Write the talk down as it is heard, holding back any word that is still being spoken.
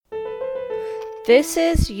This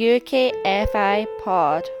is UKFI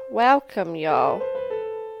Pod. Welcome, y'all.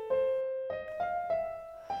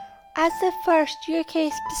 As the first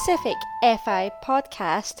UK-specific FI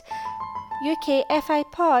podcast,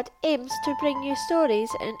 UKFI Pod aims to bring you stories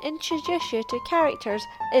and introduce you to characters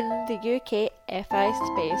in the UKFI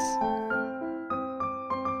space.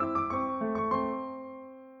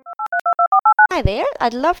 Hi there,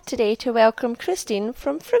 I'd love today to welcome Christine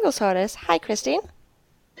from Frugalsaurus. Hi Christine.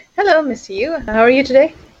 Hello, Miss Yu. How are you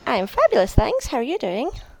today? I'm fabulous, thanks. How are you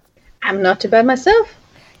doing? I'm not too bad myself.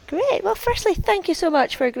 Great. Well, firstly, thank you so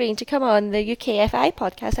much for agreeing to come on the UKFI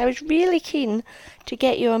podcast. I was really keen to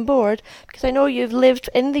get you on board because I know you've lived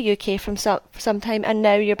in the UK for some time and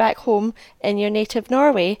now you're back home in your native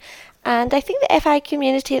Norway. And I think the FI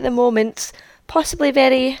community at the moment's possibly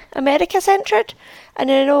very America-centred.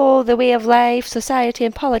 And I know the way of life, society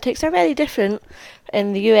and politics are very different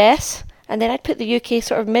in the US. And then I'd put the UK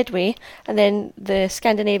sort of midway, and then the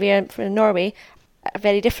Scandinavia and Norway a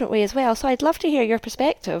very different way as well. So I'd love to hear your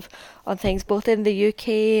perspective on things both in the UK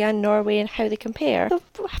and Norway and how they compare. So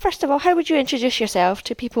first of all, how would you introduce yourself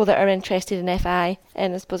to people that are interested in FI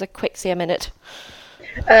in, I suppose, a quick, say, a minute?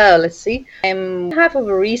 Let's see. I'm half of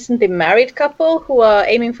a recently married couple who are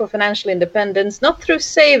aiming for financial independence, not through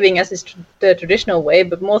saving as is the traditional way,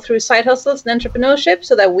 but more through side hustles and entrepreneurship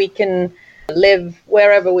so that we can live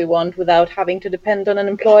wherever we want without having to depend on an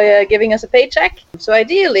employer giving us a paycheck. So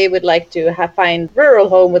ideally, we'd like to find a rural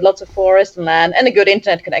home with lots of forest and land and a good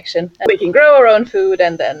internet connection. And we can grow our own food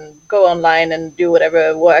and then go online and do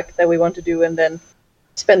whatever work that we want to do and then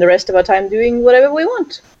spend the rest of our time doing whatever we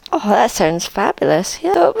want. Oh, that sounds fabulous.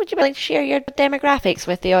 Yeah. So would you like to share your demographics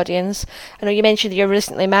with the audience? I know you mentioned that you're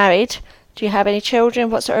recently married. Do you have any children?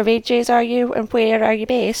 What sort of ages are you and where are you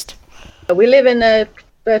based? We live in a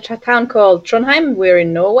town called Trondheim. We're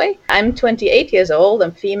in Norway. I'm 28 years old.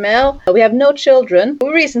 I'm female. We have no children. We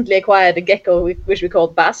recently acquired a gecko which we call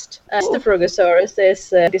Bast. Mr. Frugalsaurus is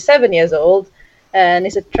 27 years old and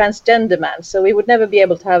is a transgender man, so we would never be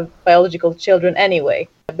able to have biological children anyway.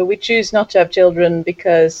 But we choose not to have children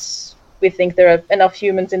because we think there are enough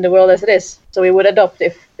humans in the world as it is. So we would adopt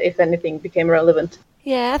if anything became relevant.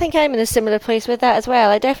 Yeah, I think I'm in a similar place with that as well.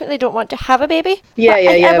 I definitely don't want to have a baby.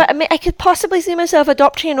 Yeah. I could possibly see myself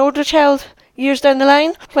adopting an older child years down the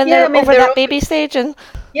line when they're over that baby stage. And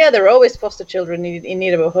there are always foster children in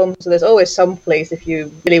need of a home, so there's always some place if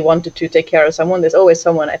you really wanted to take care of someone. There's always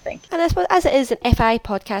someone, I think. And I suppose as it is an FI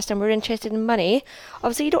podcast and we're interested in money,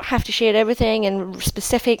 obviously you don't have to share everything and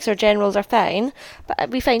specifics or generals are fine, but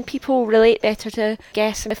we find people relate better to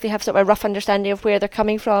guests if they have sort of a rough understanding of where they're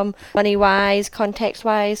coming from, money-wise,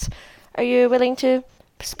 context-wise. Are you willing to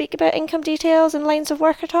speak about income details and lines of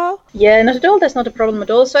work at all? Yeah, not at all. That's not a problem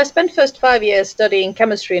at all. So I spent first 5 years studying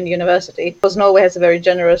chemistry in the university because Norway has a very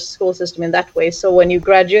generous school system in that way. So when you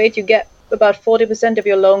graduate, you get about 40% of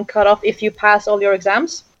your loan cut off if you pass all your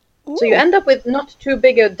exams. Ooh. So you end up with not too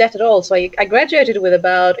big a debt at all. So I graduated with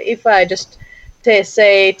about, if I just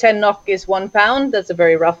say 10 NOK is £1, that's a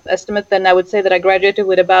very rough estimate, then I would say that I graduated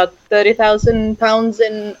with about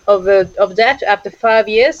 £30,000 of debt after 5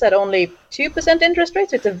 years at only 2% interest rate.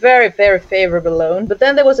 So it's a very, very favorable loan. But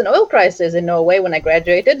then there was an oil crisis in Norway when I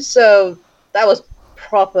graduated, so that was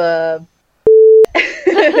proper.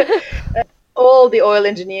 All the oil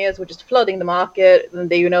engineers were just flooding the market, and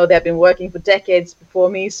they have been working for decades before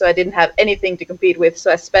me, so I didn't have anything to compete with.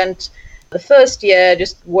 So I spent the first year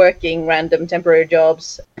just working random temporary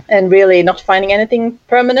jobs and really not finding anything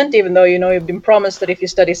permanent, even though you've been promised that if you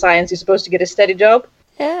study science you're supposed to get a steady job.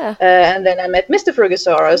 Yeah. And then I met Mr.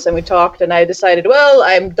 Frugalsaurus and we talked, and I decided, well,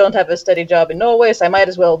 I don't have a steady job in Norway, so I might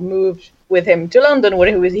as well move with him to London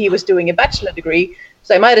where he was doing a bachelor degree.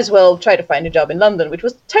 So I might as well try to find a job in London, which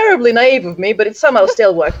was terribly naive of me, but it somehow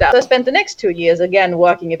still worked out. So I spent the next 2 years again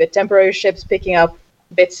working a bit temporary shifts, picking up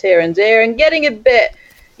bits here and there and getting a bit,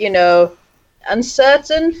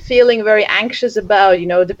 uncertain, feeling very anxious about,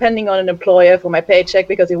 depending on an employer for my paycheck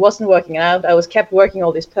because it wasn't working out. I was kept working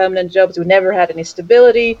all these permanent jobs. We never had any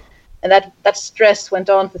stability. And that stress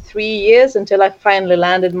went on for 3 years until I finally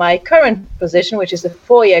landed my current position, which is a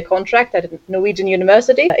 4-year contract at a Norwegian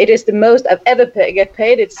university. It is the most I've ever get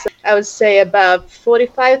paid. It's, I would say, about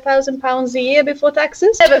 £45,000 a year before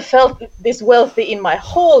taxes. I've never felt this wealthy in my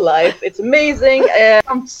whole life. It's amazing.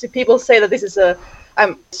 People say that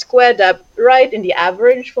I'm squared up right in the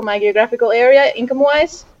average for my geographical area,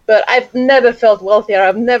 income-wise. But I've never felt wealthier.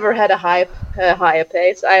 I've never had a higher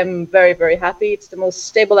pay. So I'm very, very happy. It's the most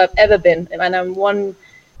stable I've ever been. And I'm 1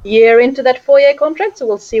 year into that 4-year contract. So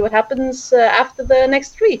we'll see what happens after the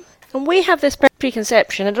next 3. And we have this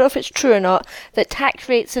preconception, I don't know if it's true or not, that tax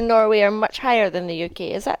rates in Norway are much higher than the UK.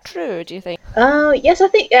 Is that true, do you think? Yes, I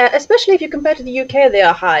think, especially if you compare to the UK, they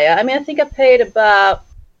are higher. I mean, I think I paid about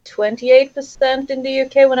 28% in the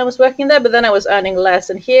UK when I was working there, but then I was earning less.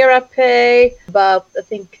 And here I pay about, I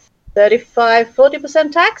think,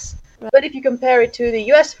 35-40% tax. But if you compare it to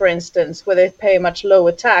the US, for instance, where they pay much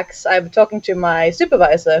lower tax, I'm talking to my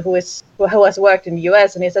supervisor who has worked in the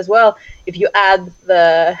US, and he says, well, if you add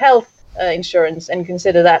the health insurance and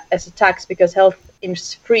consider that as a tax because health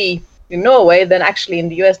is free in Norway, then actually in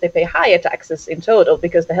the US they pay higher taxes in total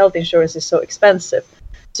because the health insurance is so expensive.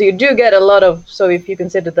 So you do get a lot of, so if you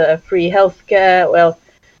consider the free healthcare,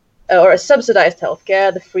 or a subsidized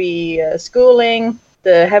healthcare, the free schooling,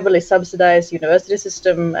 the heavily subsidized university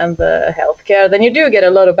system, and the healthcare, then you do get a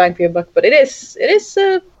lot of bang for your buck. But it is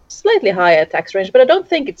a slightly higher tax range, but I don't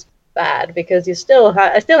think it's bad because I still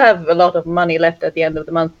have a lot of money left at the end of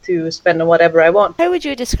the month to spend on whatever I want. How would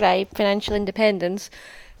you describe financial independence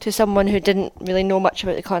to someone who didn't really know much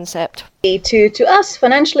about the concept? To us,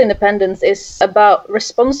 financial independence is about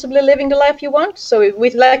responsibly living the life you want. So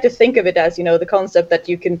we'd like to think of it as, the concept that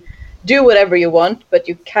you can do whatever you want, but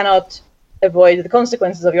you cannot avoid the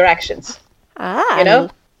consequences of your actions. I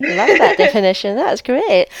love that definition. That's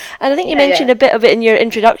great. And I think you mentioned a bit of it in your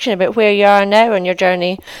introduction about where you are now on your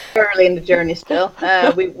journey. Early in the journey still.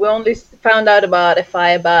 We only found out about FI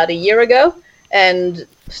about a year ago. And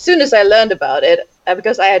as soon as I learned about it,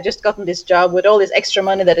 because I had just gotten this job with all this extra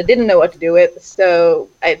money that I didn't know what to do with, so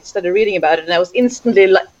I started reading about it, and I was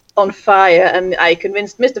instantly on fire. And I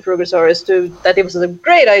convinced Mr. Frugosaurus that it was a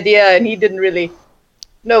great idea, and he didn't really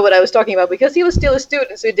know what I was talking about because he was still a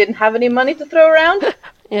student, so he didn't have any money to throw around.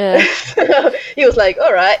 Yeah. So he was like,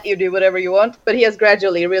 all right, you do whatever you want. But he has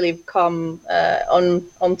gradually really come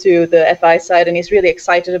onto the FI side, and he's really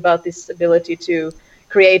excited about this ability to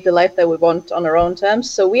create the life that we want on our own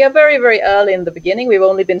terms. So we are very, very early in the beginning. We've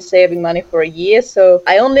only been saving money for a year. So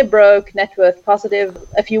I only broke net worth positive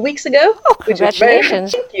a few weeks ago. Oh,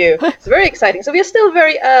 congratulations. Thank you. It's very exciting. So we are still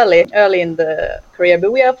very early in the career,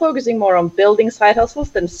 but we are focusing more on building side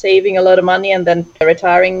hustles than saving a lot of money and then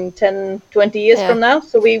retiring 10, 20 years from now.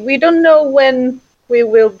 So we don't know when we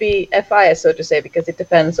will be FI, so to say, because it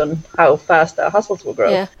depends on how fast our hustles will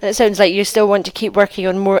grow. Yeah, and it sounds like you still want to keep working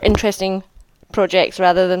on more interesting projects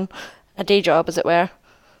rather than a day job, as it were.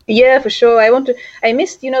 Yeah, for sure. I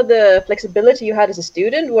missed, the flexibility you had as a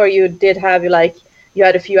student, where you did have you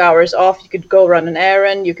had a few hours off. You could go run an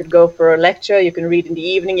errand, you could go for a lecture, you can read in the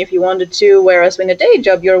evening if you wanted to. Whereas in a day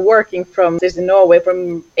job, you're working from, this is in Norway,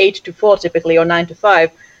 from 8 to 4 typically, or 9 to 5,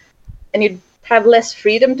 and you have less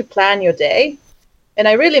freedom to plan your day. And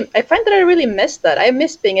I find that I really miss that. I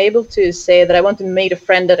miss being able to say that I want to meet a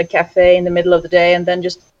friend at a cafe in the middle of the day and then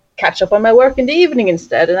just catch up on my work in the evening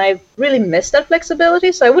instead. And I really miss that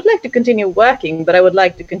flexibility. So I would like to continue working, but I would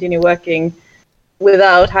like to continue working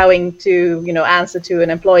without having to, answer to an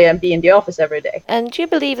employer and be in the office every day. And do you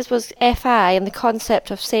believe this was FI and the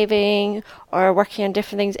concept of saving or working on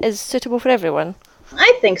different things is suitable for everyone?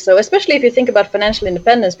 I think so, especially if you think about financial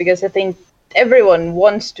independence, because I think everyone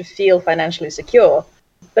wants to feel financially secure.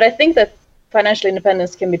 But I think that financial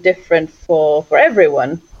independence can be different for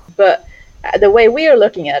everyone. But the way we are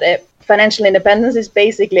looking at it, financial independence is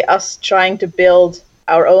basically us trying to build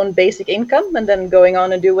our own basic income and then going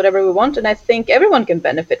on and do whatever we want. And I think everyone can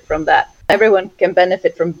benefit from that. Everyone can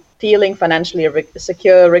benefit from feeling financially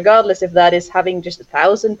secure, regardless if that is having just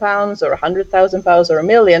 £1,000 or £100,000 or $1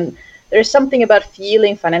 million. There's something about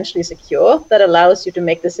feeling financially secure that allows you to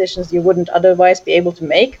make decisions you wouldn't otherwise be able to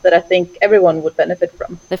make that I think everyone would benefit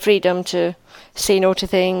from. The freedom to say no to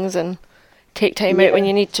things and take time out when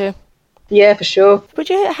you need to. Yeah, for sure. Would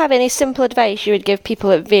you have any simple advice you would give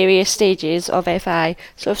people at various stages of FI?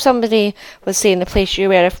 So if somebody was, say, in the place you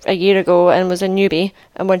were a year ago and was a newbie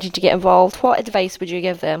and wanted to get involved, what advice would you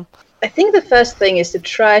give them? I think the first thing is to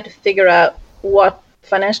try to figure out what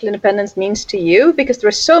financial independence means to you, because there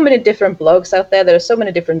are so many different blogs out there. There are so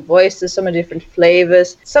many different voices, so many different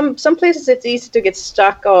flavors. Some places it's easy to get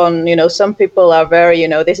stuck on, some people are very,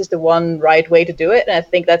 this is the one right way to do it. And I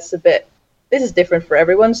think this is different for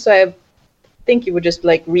everyone. So I think you would just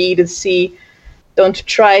read and see. Don't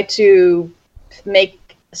try to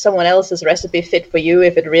make someone else's recipe fit for you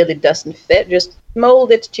if it really doesn't fit. Just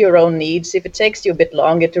mold it to your own needs. If it takes you a bit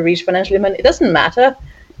longer to reach financial independence, it doesn't matter.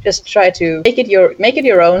 Just try to make it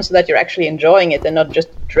your own so that you're actually enjoying it and not just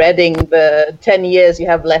dreading the 10 years you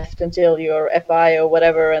have left until you're FI or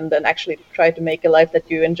whatever, and then actually try to make a life that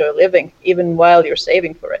you enjoy living, even while you're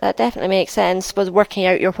saving for it. That definitely makes sense, was working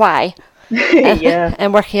out your why. Yeah.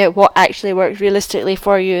 And working out what actually works realistically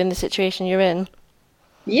for you in the situation you're in.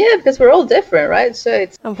 Yeah, because we're all different, right? So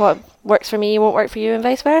it's And what works for me won't work for you and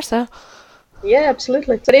vice versa. yeah,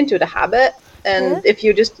 absolutely. Get into the habit, Yeah. and if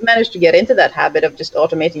you just manage to get into that habit of just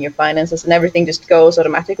automating your finances and everything just goes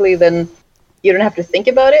automatically, then you don't have to think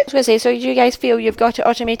about I it. was going to say, so do you guys feel you've got it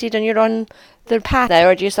automated and you're on the path now,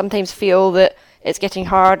 or do you sometimes feel that it's getting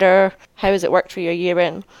harder? How has it worked for your year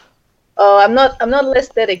in? Oh, I'm not less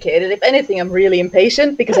dedicated. If anything, I'm really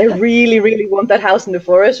impatient because I really, really want that house in the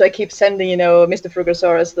forest. So I keep sending, Mr.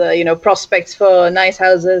 Frugosaurus the, prospects for nice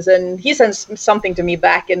houses, and he sends something to me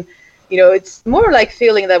back. And, it's more like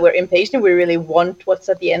feeling that we're impatient. We really want what's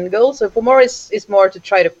at the end goal. So for more, it's more to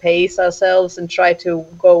try to pace ourselves and try to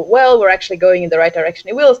go, well, we're actually going in the right direction.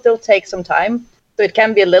 It will still take some time. So it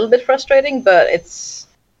can be a little bit frustrating, but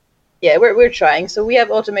yeah, we're trying. So we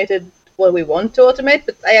have automated what we want to automate,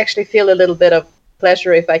 but I actually feel a little bit of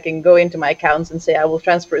pleasure if I can go into my accounts and say I will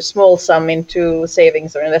transfer a small sum into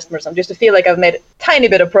savings or investment or something, just to feel like I've made a tiny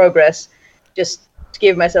bit of progress, just to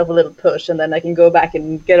give myself a little push, and then I can go back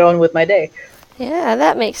and get on with my day. Yeah,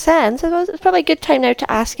 that makes sense. It's probably a good time now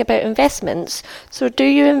to ask about investments. So, do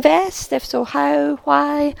you invest? If so, how?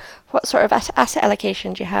 Why? What sort of asset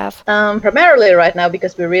allocation do you have? Primarily right now,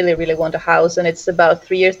 because we really, really want a house, and it's about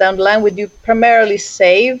 3 years down the line, we do primarily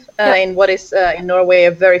save Yep. in what is in Norway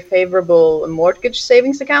a very favorable mortgage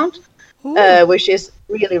savings account, Ooh. which is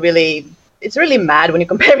really, really, it's really mad when you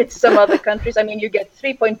compare it to some other countries. I mean, you get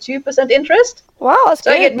 3.2% interest. Wow, that's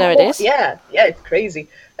So I good get more, nowadays. yeah, it's crazy.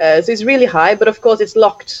 So it's really high, but of course it's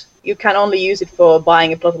locked. You can only use it for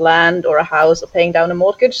buying a plot of land or a house or paying down a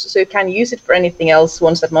mortgage. So you can use it for anything else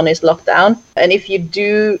once that money is locked down. And if you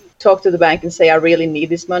do talk to the bank and say, I really need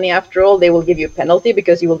this money after all, they will give you a penalty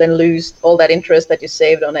because you will then lose all that interest that you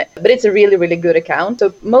saved on it. But it's a really, really good account.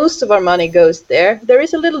 So most of our money goes there. There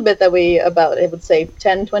is a little bit that I would say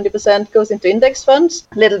 10-20% goes into index funds,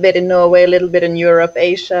 a little bit in Norway, a little bit in Europe,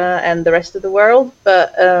 Asia, and the rest of the world.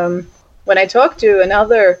 But when I talk to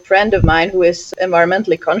another friend of mine who is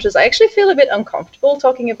environmentally conscious, I actually feel a bit uncomfortable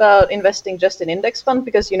talking about investing just in index fund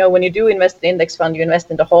because, when you do invest in index fund, you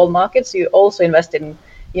invest in the whole market. So you also invest in,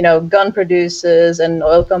 gun producers and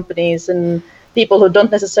oil companies and people who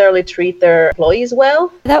don't necessarily treat their employees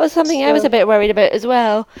well. That was something I was a bit worried about as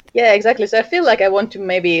well. Yeah, exactly. So I feel like I want to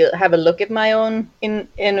maybe have a look at my own in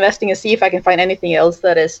investing and see if I can find anything else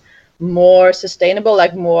that is more sustainable,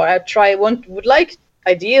 like more. Would like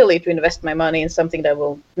ideally to invest my money in something that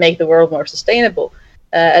will make the world more sustainable.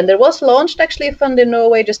 And there was launched actually a fund in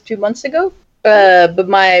Norway just 2 months ago, but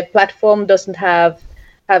my platform doesn't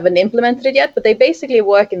haven't implemented it yet. But they basically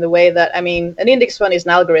work in the way that, I mean, an index fund is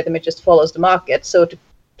an algorithm; it just follows the market. So to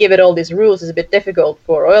give it all these rules is a bit difficult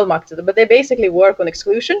for oil markets. But they basically work on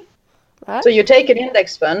exclusion. Right? So you take an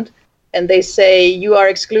index fund and they say you are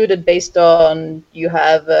excluded based on you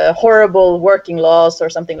have horrible working laws or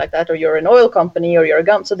something like that, or you're an oil company or you're a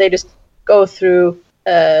gun. So they just go through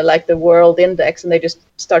like the world index and they just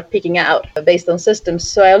start picking out based on systems.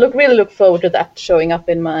 So I really look forward to that showing up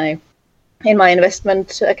in my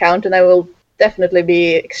investment account, and I will definitely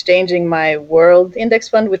be exchanging my world index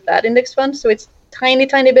fund with that index fund. So it's tiny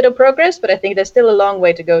bit of progress, but I think there's still a long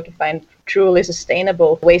way to go to find truly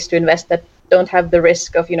sustainable ways to invest that don't have the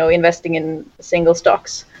risk of investing in single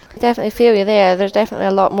stocks. I definitely feel you there. There's definitely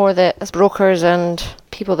a lot more that as brokers and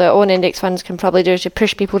people that own index funds can probably do to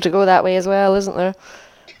push people to go that way as well, isn't there?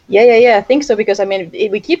 Yeah, I think so, because I mean,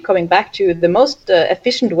 we keep coming back to the most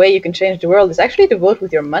efficient way you can change the world is actually to vote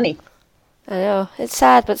with your money. I know. It's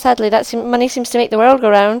sad, but sadly money seems to make the world go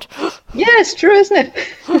round. Yeah, it's true, isn't it?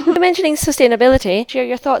 You're mentioning sustainability. Share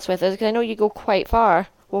your thoughts with us, because I know you go quite far.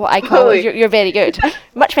 Well, what I call it, you're very good.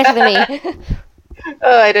 Much better than me.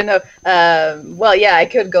 Oh, I don't know. Well, yeah, I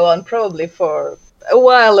could go on probably for a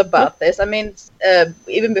while about this. I mean,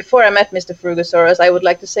 even before I met Mr. Frugosaurus, I would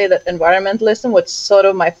like to say that environmentalism was sort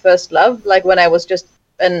of my first love. Like when I was just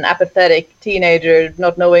an apathetic teenager,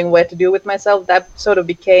 not knowing what to do with myself, that sort of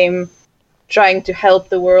became trying to help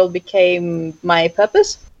the world became my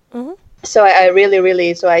purpose. Mm-hmm. So I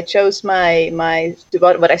really, so I chose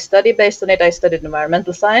what I study based on it. I studied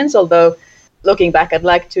environmental science, although looking back, I'd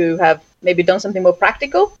like to have maybe done something more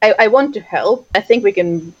practical. I want to help. I think we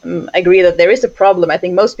can agree that there is a problem. I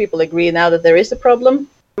think most people agree now that there is a problem.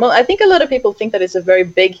 Well, I think a lot of people think that it's a very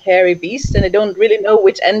big, hairy beast, and they don't really know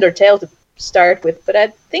which end or tail to start with. But I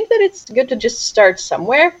think that it's good to just start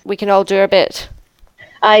somewhere. We can all do our bit.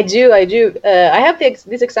 I do. I have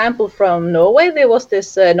this example from Norway. There was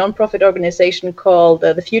this non-profit organization called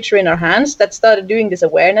The Future in Our Hands that started doing this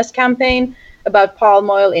awareness campaign about palm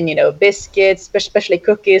oil in, biscuits, especially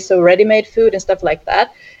cookies, so ready-made food and stuff like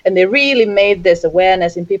that. And they really made this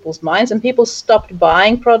awareness in people's minds, and people stopped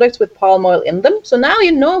buying products with palm oil in them. So now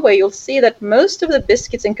in Norway, you'll see that most of the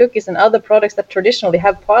biscuits and cookies and other products that traditionally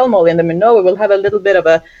have palm oil in them in Norway will have a little bit of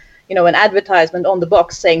an advertisement on the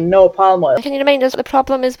box saying no palm oil. Can you remind us what the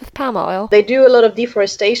problem is with palm oil? They do a lot of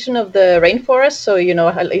deforestation of the rainforest, so you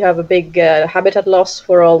have a big habitat loss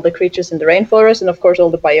for all the creatures in the rainforest, and of course all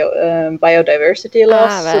the biodiversity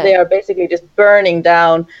loss. Right. So they are basically just burning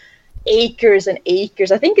down acres and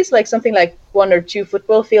acres. I think it's like something like 1 or 2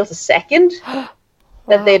 football fields a second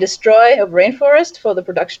that they destroy of rainforest for the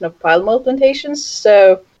production of palm oil plantations.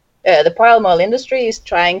 So the palm oil industry is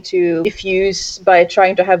trying to diffuse by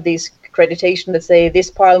trying to have these accreditation that say this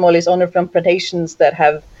palm oil is only from plantations that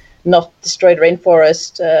have not destroyed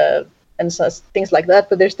rainforest and things like that.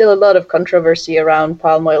 But there's still a lot of controversy around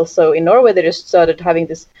palm oil. So in Norway, they just started having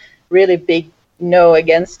this really big no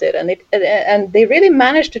against it, and they really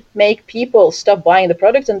managed to make people stop buying the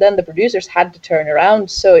products, and then the producers had to turn around.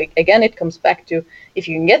 So again, it comes back to if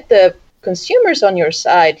you can get the consumers on your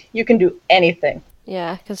side, you can do anything.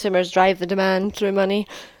 Yeah, consumers drive the demand through money.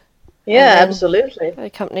 Yeah, absolutely. The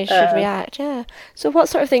companies should react. Yeah. So, what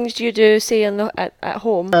sort of things do you do, say, at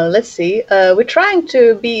home? Let's see. We're trying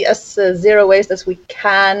to be as zero waste as we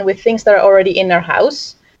can with things that are already in our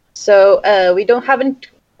house. So we haven't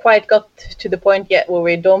quite got to the point yet where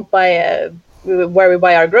we don't buy where we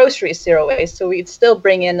buy our groceries zero waste. So we still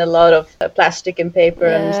bring in a lot of plastic and paper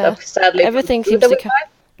and stuff. Sadly, everything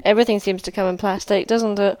seems to come in plastic,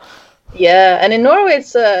 doesn't it? Yeah, and in Norway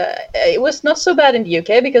it was not so bad in the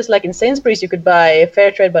UK because like in Sainsbury's you could buy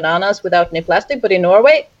fair trade bananas without any plastic, but in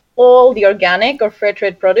Norway all the organic or fair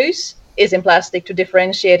trade produce is in plastic to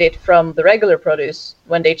differentiate it from the regular produce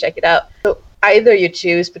when they check it out. So either you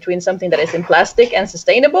choose between something that is in plastic and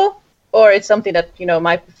sustainable, or it's something that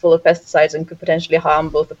might be full of pesticides and could potentially harm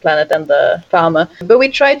both the planet and the farmer. But we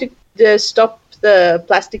try to stop the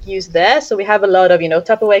plastic use there, so we have a lot of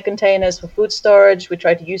Tupperware containers for food storage. We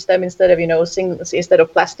try to use them instead of instead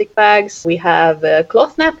of plastic bags. We have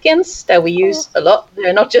cloth napkins that we use a lot.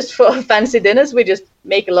 They're not just for fancy dinners. We just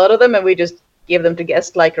make a lot of them and we just give them to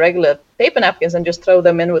guests like regular paper napkins and just throw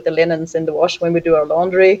them in with the linens in the wash when we do our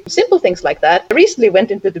laundry. Simple things like that. I recently went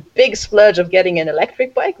into the big splurge of getting an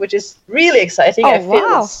electric bike, which is really exciting. I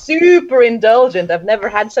feel super indulgent. I've never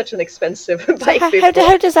had such an expensive bike before.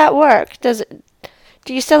 How does that work?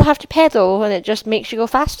 Do you still have to pedal and it just makes you go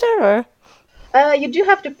faster, or? You do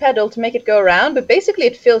have to pedal to make it go around, but basically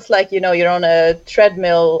it feels like, you're on a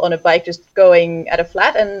treadmill on a bike just going at a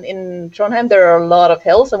flat. And in Trondheim, there are a lot of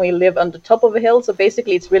hills and we live on the top of a hill. So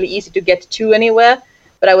basically it's really easy to get to anywhere.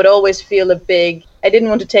 But I would always feel I didn't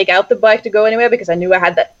want to take out the bike to go anywhere because I knew I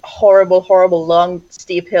had that horrible, long,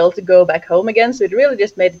 steep hill to go back home again. So it really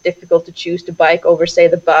just made it difficult to choose to bike over, say,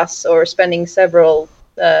 the bus or spending several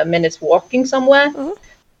minutes walking somewhere. Mm-hmm.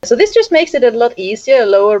 So this just makes it a lot easier, a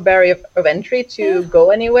lower barrier of entry to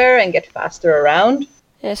go anywhere and get faster around.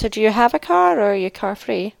 Yeah, so do you have a car or are you car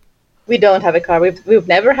free? We don't have a car. We've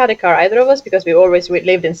never had a car, either of us, because we always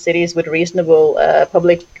lived in cities with reasonable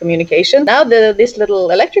public communication. Now this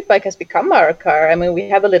little electric bike has become our car. I mean, we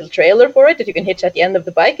have a little trailer for it that you can hitch at the end of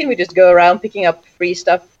the bike, and we just go around picking up free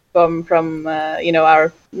stuff from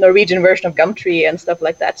our Norwegian version of Gumtree and stuff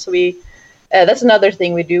like that. So that's another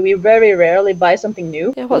thing we do. We very rarely buy something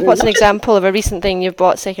new. Yeah, what's an example of a recent thing you've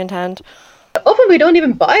bought secondhand? Often we don't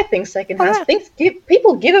even buy things secondhand.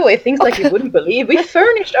 People give away things like you wouldn't believe. We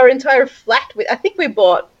furnished our entire flat with. I think we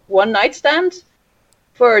bought one nightstand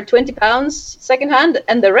for £20 secondhand,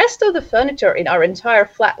 and the rest of the furniture in our entire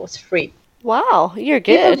flat was free. Wow, you're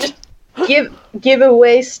good. Give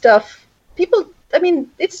away stuff. People. I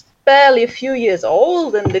mean, it's barely a few years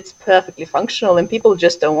old and it's perfectly functional and people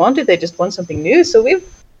just don't want it. They just want something new. So we've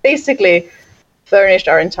basically furnished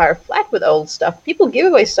our entire flat with old stuff. People give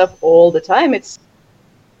away stuff all the time. It's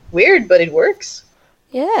weird, but it works.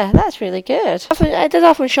 Yeah, that's really good. It does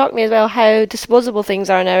often shock me as well how disposable things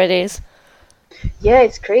are nowadays. Yeah,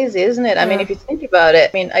 it's crazy, isn't it? I mean, if you think about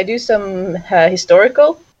it, I do some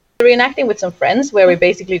historical reenacting with some friends where we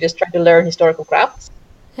basically just try to learn historical crafts.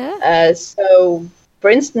 Yeah. So for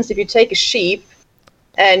instance, if you take a sheep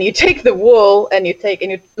and you take the wool and you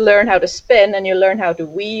learn how to spin and you learn how to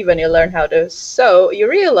weave and you learn how to sew, you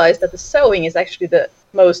realize that the sewing is actually the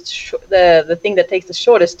thing that takes the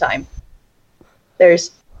shortest time.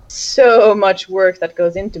 There's so much work that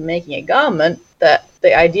goes into making a garment that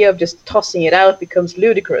the idea of just tossing it out becomes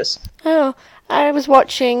ludicrous. Oh, I was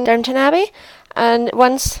watching Downton Abbey and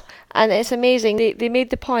it's amazing. They made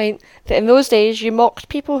the point that in those days you mocked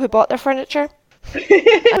people who bought their furniture. We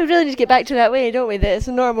really need to get back to that way, don't we? That it's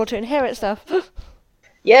normal to inherit stuff.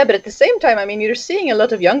 Yeah, but at the same time, I mean, you're seeing a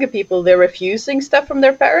lot of younger people, they're refusing stuff from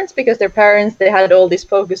their parents because their parents, they had all this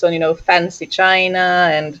focus on, fancy china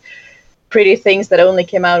and pretty things that only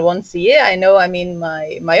came out once a year. I know, I mean,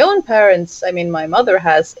 my own parents, I mean, my mother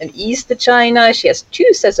has an Easter china, she has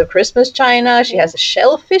 2 sets of Christmas china, she has a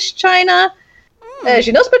shellfish china.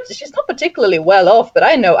 She's not particularly well off, but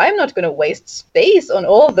I know I'm not going to waste space on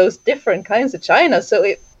all those different kinds of china. So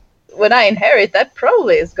when I inherit, that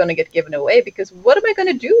probably is going to get given away, because what am I going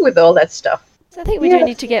to do with all that stuff? So I think we do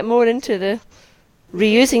need to get more into the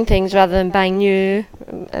reusing things rather than buying new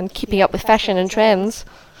and keeping up with fashion and trends.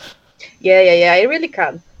 Yeah. I really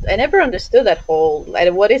can't. I never understood that whole,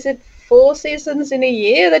 what is it, 4 seasons in a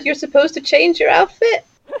year that you're supposed to change your outfit?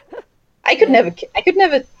 I could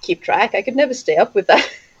never keep track. I could never stay up with that.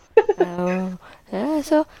 Oh, yeah.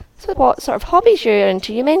 So what sort of hobbies you're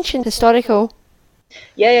into? You mentioned historical.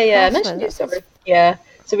 Yeah. I mentioned history. Yeah.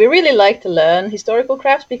 So we really like to learn historical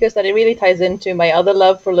crafts because that it really ties into my other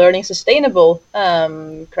love for learning sustainable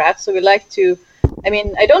crafts. So we like to, I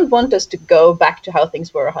mean, I don't want us to go back to how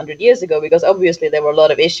things were 100 years ago, because obviously there were a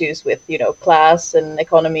lot of issues with, class and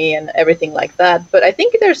economy and everything like that. But I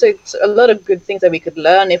think there's a lot of good things that we could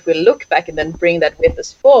learn if we look back and then bring that with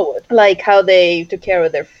us forward, like how they took care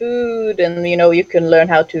of their food. And, you can learn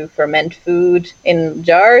how to ferment food in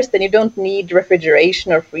jars. Then you don't need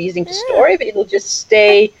refrigeration or freezing to store it. It'll just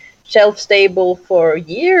stay shelf stable for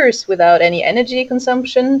years without any energy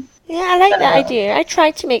consumption. Yeah, I like that idea. I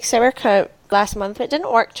tried to make sauerkraut last month, but it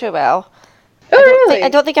didn't work too well. Really? I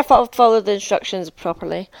don't think I followed the instructions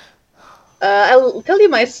properly. I'll tell you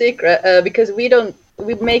my secret, because we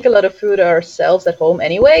make a lot of food ourselves at home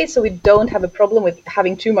anyway, so we don't have a problem with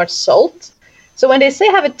having too much salt. So when they say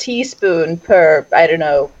have a teaspoon per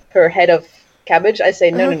head of cabbage, I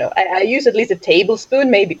say no. I use at least a tablespoon,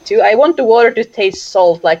 maybe 2. I want the water to taste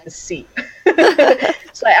salt like the sea.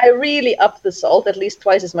 So I really up the salt at least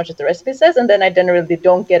twice as much as the recipe says, and then I generally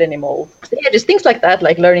don't get any mold. So yeah, just things like that,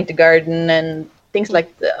 like learning to garden and things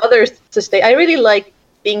like the other sustain. I really like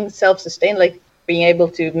being self-sustained, like being able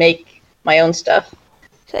to make my own stuff.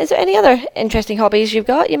 So is there any other interesting hobbies you've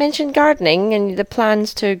got? You mentioned gardening and the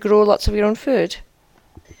plans to grow lots of your own food.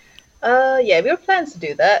 Yeah, we have plans to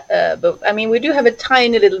do that, but I mean, we do have a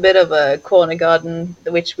tiny little bit of a corner garden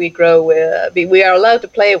which we grow. We are allowed to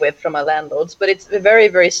play with from our landlords, but it's very,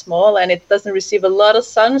 very small and it doesn't receive a lot of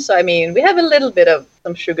sun. So I mean, we have a little bit of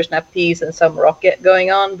some sugar snap peas and some rocket going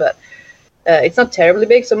on, but it's not terribly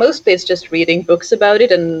big. So mostly it's just reading books about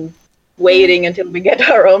it and waiting until we get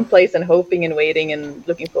our own place and hoping and waiting and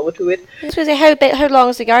looking forward to it. I was going to say, how long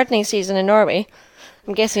is the gardening season in Norway?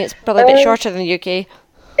 I'm guessing it's probably a bit shorter than the UK.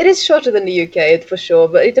 It is shorter than the UK, for sure,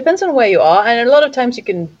 but it depends on where you are. And a lot of times you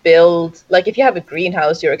can build, like if you have a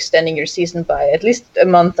greenhouse, you're extending your season by at least a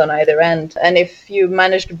month on either end. And if you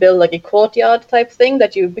manage to build like a courtyard type thing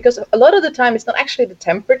because a lot of the time it's not actually the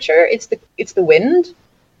temperature, it's the wind.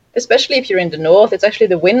 Especially if you're in the north, it's actually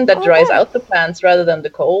the wind that dries out the plants rather than the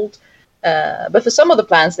cold. But for some of the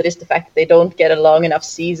plants, it is the fact that they don't get a long enough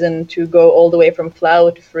season to go all the way from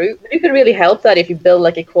flower to fruit. You could really help that if you build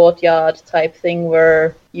like a courtyard type thing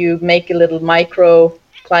where you make a little micro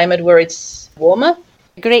climate where it's warmer.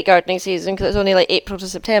 Great gardening season because it's only like April to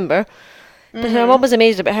September. But I'm always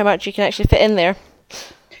amazed about how much you can actually fit in there.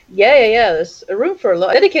 Yeah. There's a room for a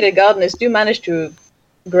lot. Dedicated gardeners do manage to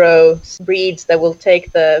grow breeds that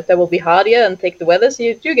will be hardier and take the weather, so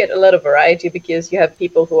you do get a lot of variety because you have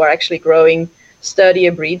people who are actually growing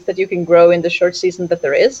sturdier breeds that you can grow in the short season that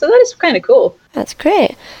there is. So that is kind of cool. That's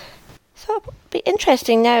great. So it'll be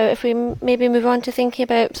interesting now if we maybe move on to thinking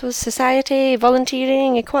about society,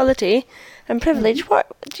 volunteering, equality and privilege. What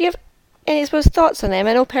do you have any thoughts on them?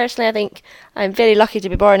 I know personally I think I'm very lucky to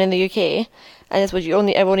be born in the UK, and I suppose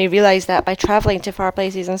I've only realised that by travelling to far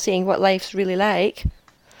places and seeing what life's really like.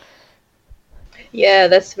 Yeah,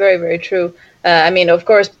 that's very, very true. I mean, of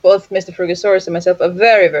course, both Mr. Frugosaurus and myself are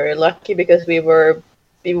very, very lucky because we're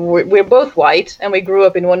both white and we grew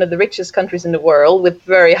up in one of the richest countries in the world with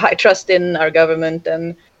very high trust in our government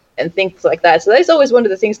and things like that. So that's always one of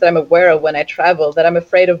the things that I'm aware of when I travel, that I'm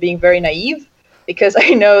afraid of being very naive because I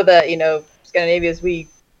know that, Scandinavians, we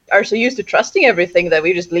are so used to trusting everything that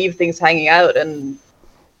we just leave things hanging out and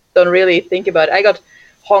don't really think about it. I got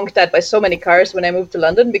honked at by so many cars when I moved to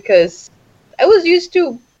London because I was used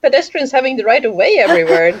to pedestrians having the right of way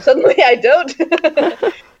everywhere, and suddenly I don't.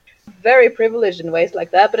 Very privileged in ways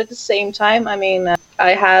like that, but at the same time, I mean,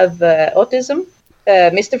 I have autism.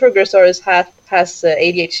 Mr. Frugosaurus has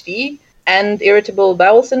ADHD and irritable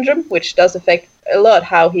bowel syndrome, which does affect a lot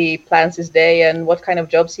how he plans his day and what kind of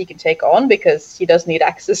jobs he can take on, because he does need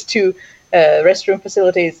access to restroom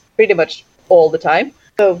facilities pretty much all the time.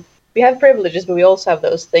 So we have privileges, but we also have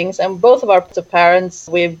those things. And both of our parents,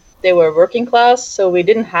 they were working class, so we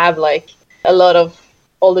didn't have like a lot of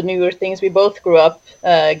all the newer things. We both grew up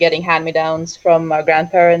getting hand-me-downs from our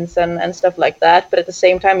grandparents and stuff like that. But at the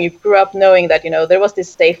same time, you grew up knowing that, there was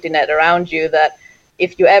this safety net around you, that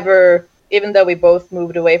if you ever, even though we both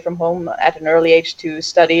moved away from home at an early age to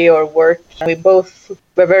study or work, we both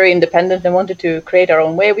were very independent and wanted to create our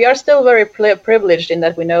own way. We are still very privileged in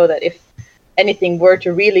that we know that if anything were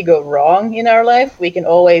to really go wrong in our life, we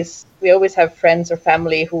always have friends or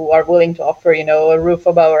family who are willing to offer, a roof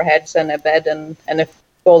above our heads and a bed and a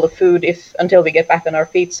bowl of food until we get back on our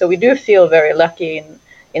feet. So we do feel very lucky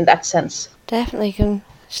in that sense. Definitely can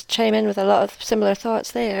chime in with a lot of similar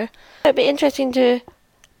thoughts there. It'd be interesting to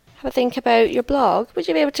have a think about your blog. Would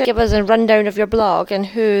you be able to give us a rundown of your blog and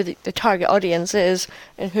who the target audience is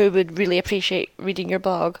and who would really appreciate reading your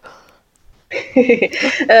blog?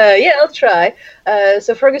 Yeah, I'll try.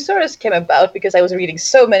 So Frugosaurus came about because I was reading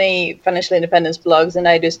so many financial independence blogs, and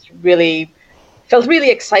I just felt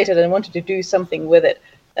really excited and wanted to do something with it.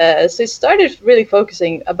 So it started really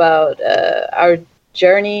focusing about our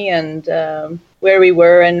journey and where we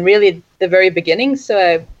were, and really the very beginning. So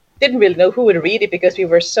I didn't really know who would read it because we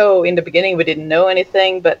were so in the beginning, we didn't know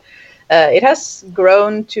anything. But it has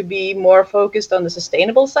grown to be more focused on the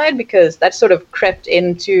sustainable side, because that sort of crept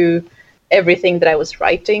into everything that I was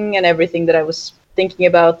writing and everything that I was thinking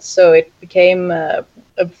about. So it became a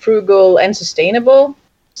frugal and sustainable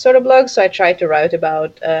sort of blog. So I tried to write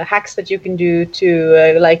about hacks that you can do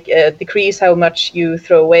to decrease how much you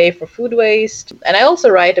throw away for food waste. And I also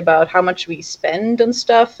write about how much we spend on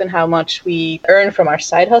stuff and how much we earn from our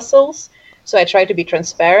side hustles. So I try to be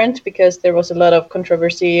transparent, because there was a lot of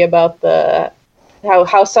controversy about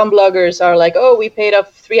how some bloggers are like, oh, we paid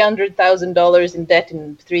off $300,000 in debt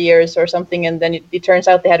in 3 years or something, and then it turns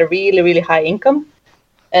out they had a really, really high income.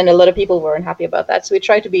 And a lot of people weren't happy about that. So we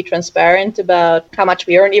try to be transparent about how much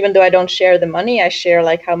we earn. Even though I don't share the money, I share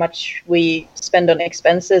like how much we spend on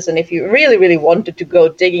expenses. And if you really, really wanted to go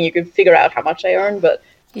digging, you could figure out how much I earn. But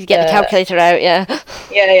you get the calculator out, yeah.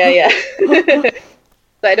 Yeah.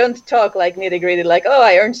 So I don't talk like nitty-gritty, like, oh,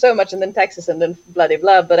 I earned so much and then taxes and then blah, blah,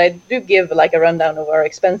 blah. But I do give like a rundown of our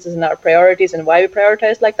expenses and our priorities and why we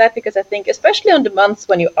prioritize like that. Because I think, especially on the months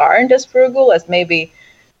when you aren't as frugal as maybe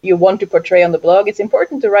you want to portray on the blog, it's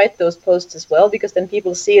important to write those posts as well, because then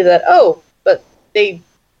people see that, oh, but they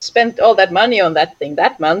spent all that money on that thing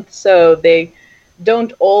that month. So they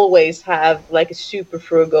don't always have like a super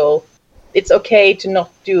frugal. It's okay to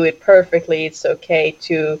not do it perfectly. It's okay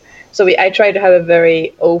to... So I try to have a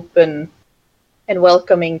very open and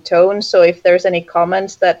welcoming tone. So if there's any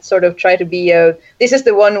comments that sort of try to be this is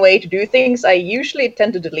the one way to do things, I usually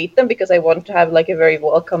tend to delete them, because I want to have like a very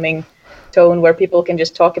welcoming tone where people can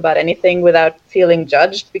just talk about anything without feeling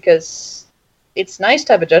judged, because it's nice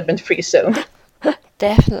to have a judgment-free zone.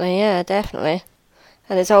 Definitely, yeah, definitely.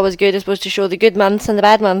 And it's always good, I suppose, to show the good months and the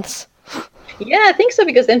bad months. Yeah, I think so,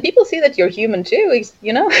 because then people see that you're human too,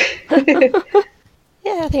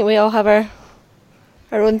 Yeah, I think we all have our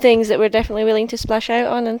own things that we're definitely willing to splash out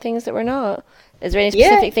on and things that we're not. Is there any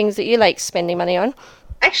specific things that you like spending money on?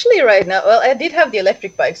 Actually, right now, well, I did have the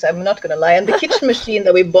electric bike, so I'm not going to lie. And the kitchen machine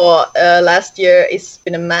that we bought last year has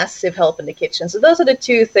been a massive help in the kitchen. So those are the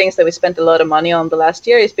two things that we spent a lot of money on the last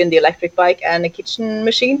year. It's been the electric bike and the kitchen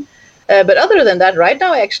machine. But other than that, right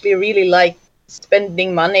now, I actually really like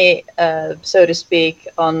spending money, so to speak,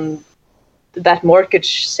 on that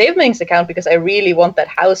mortgage savings account, because I really want that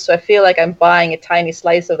house. So I feel like I'm buying a tiny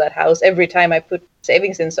slice of that house every time I put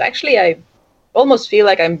savings in. So actually, I almost feel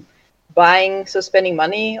like I'm spending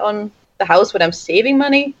money on the house when I'm saving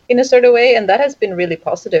money in a sort of way, and that has been really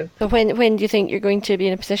positive. So when do you think you're going to be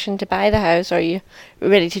in a position to buy the house? Or are you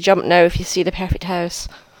ready to jump now if you see the perfect house?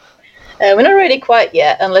 We're not ready quite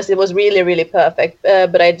yet, unless it was really, really perfect.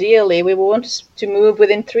 But ideally, we want to move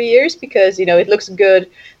within 3 years, because, it looks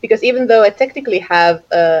good. Because even though I technically have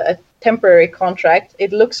a temporary contract,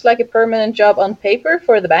 it looks like a permanent job on paper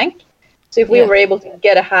for the bank. So if we were able to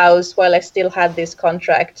get a house while I still had this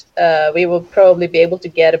contract, we would probably be able to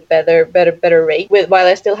get a better rate while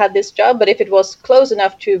I still had this job. But if it was close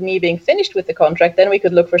enough to me being finished with the contract, then we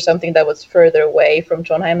could look for something that was further away from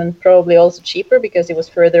Trondheim, and probably also cheaper, because it was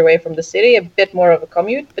further away from the city, a bit more of a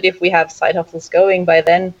commute. But if we have side hustles going by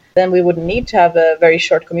then we wouldn't need to have a very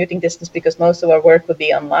short commuting distance, because most of our work would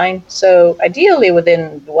be online. So ideally,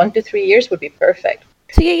 within 1 to 3 years would be perfect.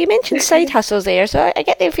 So yeah, you mentioned side hustles there. So I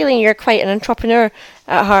get the feeling you're quite an entrepreneur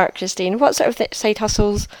at heart, Christine. What sort of side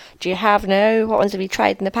hustles do you have now? What ones have you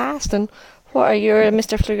tried in the past? And what are your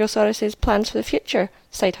Mr. Frugosaurus's plans for the future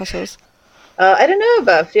side hustles? I don't know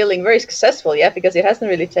about feeling very successful yet because it hasn't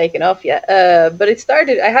really taken off yet. But it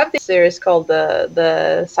started. I have this series called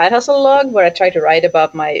the Side Hustle Log, where I try to write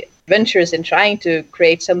about my adventures in trying to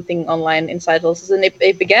create something online in side hustles. And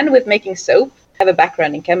it began with making soap. I have a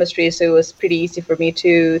background in chemistry, so it was pretty easy for me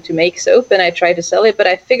to make soap, and I tried to sell it. But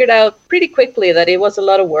I figured out pretty quickly that it was a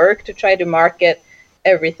lot of work to try to market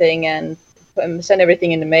everything and send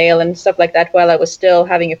everything in the mail and stuff like that while I was still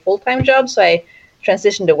having a full-time job. So I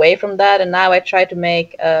transitioned away from that, and now I try to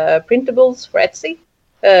make printables for Etsy.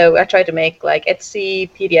 I try to make like Etsy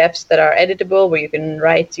PDFs that are editable, where you can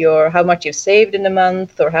write how much you've saved in a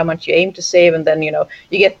month or how much you aim to save, and then you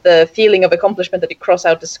get the feeling of accomplishment that you cross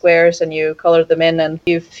out the squares and you color them in, and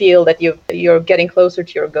you feel that you're getting closer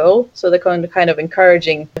to your goal. So the kind of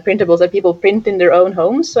encouraging printables that people print in their own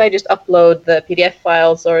homes. So I just upload the PDF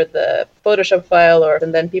files or the Photoshop file,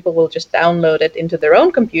 and then people will just download it into their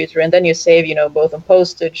own computer, and then you save, both on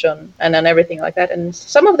postage and on everything like that. And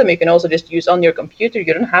some of them you can also just use on your computer.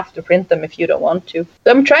 You don't have to print them if you don't want to.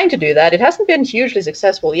 So I'm trying to do that. It hasn't been hugely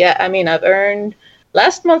successful yet. I mean, I've earned,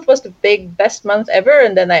 last month was the best month ever,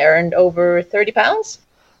 and then I earned over £30.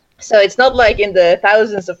 So it's not like in the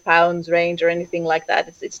thousands of pounds range or anything like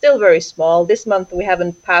that. It's still very small. This month we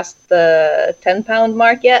haven't passed the £10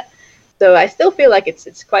 mark yet. So I still feel like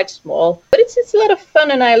it's quite small, but it's a lot of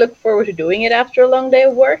fun, and I look forward to doing it after a long day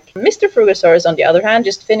of work. Mr. Frugosaurus, on the other hand,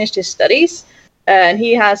 just finished his studies, and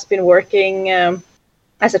he has been working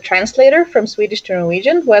as a translator from Swedish to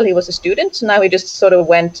Norwegian while he was a student. So now he just sort of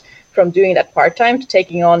went from doing that part-time to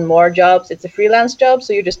taking on more jobs. It's a freelance job,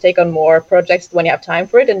 so you just take on more projects when you have time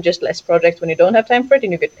for it, and just less projects when you don't have time for it,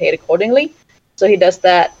 and you get paid accordingly. So he does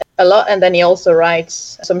that a lot, and then he also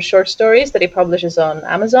writes some short stories that he publishes on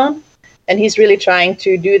Amazon. And he's really trying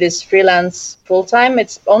to do this freelance full-time.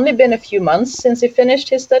 It's only been a few months since he finished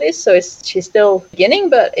his studies, so she's still beginning,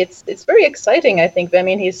 but it's very exciting, I think. I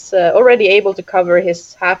mean, he's already able to cover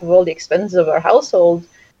his half of all the expenses of our household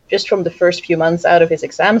just from the first few months out of his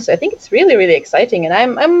exams. So I think it's really, really exciting.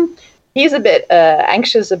 And he's a bit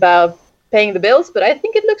anxious about paying the bills, but I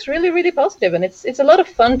think it looks really, really positive. And it's a lot of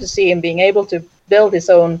fun to see him being able to build his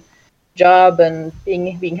own job and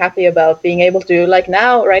being happy about being able to, like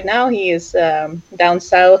right now he is down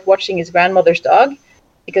south watching his grandmother's dog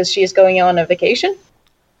because she is going on a vacation,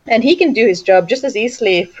 and he can do his job just as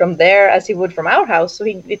easily from there as he would from our house. So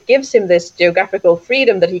it gives him this geographical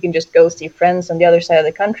freedom that he can just go see friends on the other side of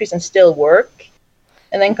the countries and still work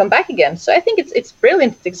and then come back again. So I think it's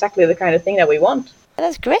brilliant. It's exactly the kind of thing that we want.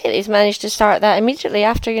 That's great that he's managed to start that immediately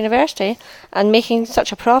after university, and making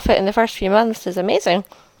such a profit in the first few months is amazing.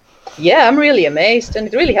 Yeah, I'm really amazed, and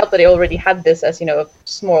it really helped that he already had this as, a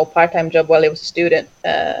small part-time job while he was a student.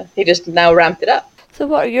 He just now ramped it up. So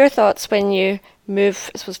what are your thoughts when you move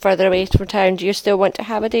further away from town? Do you still want to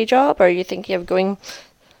have a day job, or are you thinking of going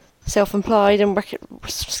self-employed and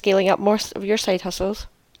scaling up more of your side hustles?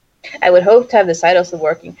 I would hope to have the side hustle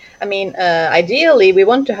working. I mean, ideally, we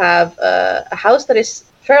want to have a house that is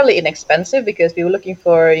fairly inexpensive, because we were looking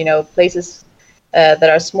for, places that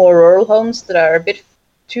are small rural homes that are a bit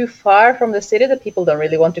too far from the city that people don't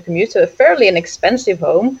really want to commute. So a fairly inexpensive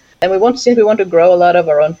home. And since we want to grow a lot of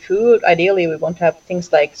our own food, ideally we want to have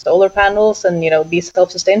things like solar panels and, be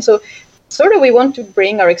self-sustained. So sort of we want to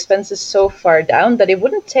bring our expenses so far down that it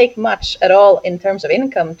wouldn't take much at all in terms of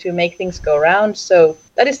income to make things go around. So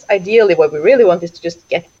that is ideally what we really want, is to just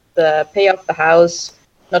pay off the house,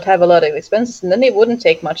 not have a lot of expenses, and then it wouldn't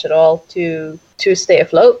take much at all to stay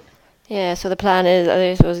afloat. Yeah, so the plan is,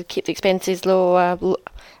 I suppose, keep the expenses low,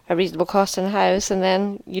 a reasonable cost in the house, and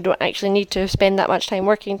then you don't actually need to spend that much time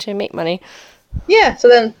working to make money. Yeah, so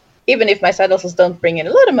then even if my side hustles don't bring in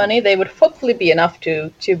a lot of money, they would hopefully be enough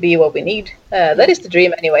to be what we need. That is the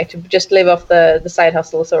dream anyway, to just live off the side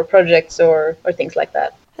hustles or projects or things like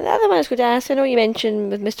that. And the other one I was going to ask, I know you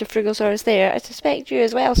mentioned with Mr. Frugosaurus there, I suspect you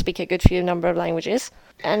as well speak a good few number of languages.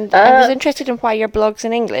 And I was interested in why your blog's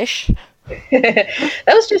in English. That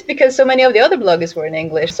was just because so many of the other bloggers were in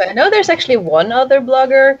English. So I know there's actually one other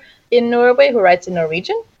blogger in Norway who writes in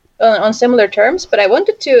Norwegian on similar terms, but I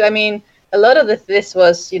wanted to, a lot of this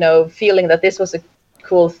was, feeling that this was a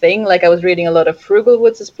cool thing. Like I was reading a lot of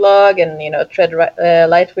Frugalwoods' blog and, Tread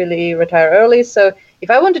Light Really Retire Early. So if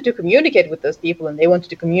I wanted to communicate with those people and they wanted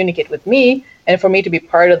to communicate with me, and for me to be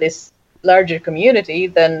part of this larger community,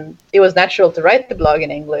 then it was natural to write the blog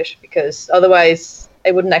in English, because otherwise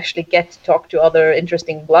I wouldn't actually get to talk to other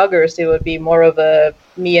interesting bloggers. It would be more of a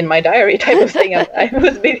me and my diary type of thing.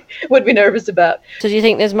 I would be nervous about. So do you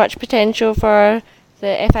think there's much potential for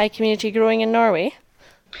the FI community growing in Norway?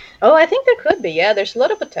 Oh, I think there could be. Yeah, there's a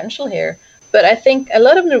lot of potential here. But I think a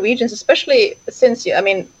lot of Norwegians, especially since,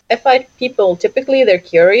 FI people, typically they're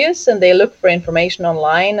curious and they look for information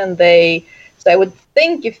online. So I would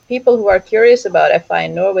think if people who are curious about FI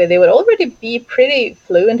in Norway, they would already be pretty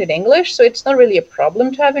fluent in English. So it's not really a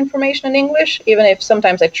problem to have information in English, even if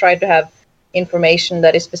sometimes I try to have information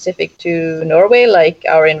that is specific to Norway, like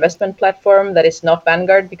our investment platform that is not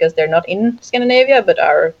Vanguard because they're not in Scandinavia, but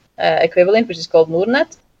our equivalent, which is called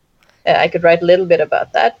Nordnet. I could write a little bit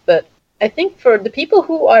about that, but I think for the people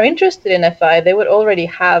who are interested in FI, they would already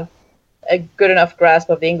have a good enough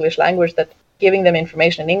grasp of the English language that giving them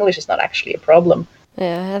information in English is not actually a problem.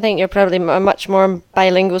 Yeah, I think you're probably a much more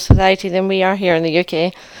bilingual society than we are here in the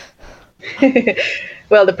UK.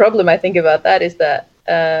 Well, the problem I think about that is that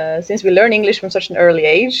since we learn English from such an early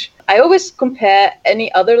age, I always compare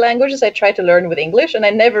any other languages I try to learn with English, and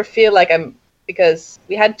I never feel like because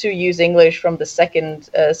we had to use English from the second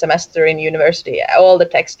semester in university. All the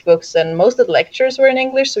textbooks and most of the lectures were in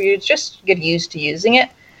English, so you just get used to using it.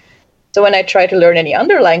 So when I try to learn any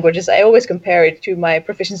other languages, I always compare it to my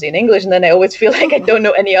proficiency in English, and then I always feel like I don't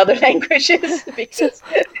know any other languages because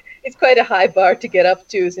it's quite a high bar to get up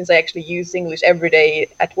to since I actually use English every day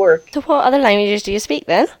at work. So what other languages do you speak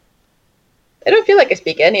then? I don't feel like I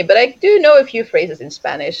speak any, but I do know a few phrases in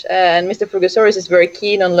Spanish. And Mr. Frugosaurus is very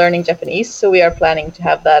keen on learning Japanese, so we are planning to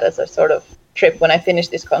have that as a sort of trip when I finish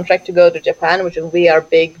this contract to go to Japan, which will be our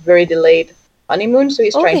big, very delayed honeymoon. So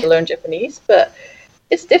he's trying to learn Japanese, but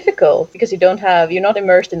it's difficult because you're not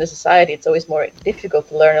immersed in the society. It's always more difficult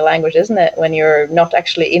to learn a language, isn't it? When you're not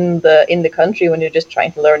actually in the country, when you're just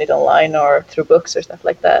trying to learn it online or through books or stuff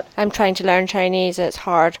like that. I'm trying to learn Chinese. It's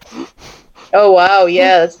hard. Oh, wow.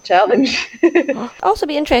 Yeah, that's a challenge. I'd also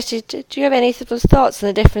be interested, do you have any thoughts on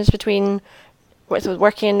the difference between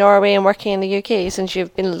working in Norway and working in the UK, since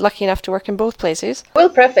you've been lucky enough to work in both places? I will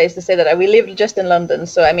preface to say that we lived just in London,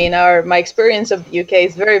 so I mean, my experience of the UK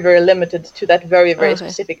is very, very limited to that very, very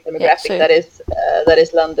specific demographic that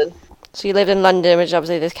is London. So you lived in London, which is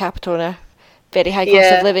obviously the capital, and a very high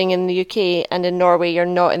cost of living in the UK, and in Norway you're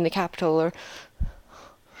not in the capital, or...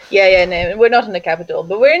 No, we're not in the capital,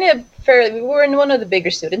 but we're in one of the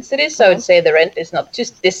bigger student cities, so I would say the rent is not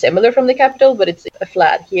just dissimilar from the capital, but it's a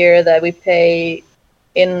flat here that we pay.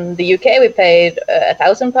 In the UK, we paid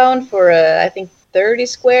 £1,000 for I think 30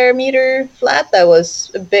 square meter flat that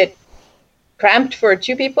was a bit cramped for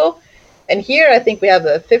two people. And here, I think we have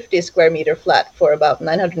a 50 square meter flat for about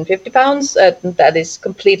 £950. That is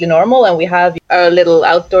completely normal, and we have our little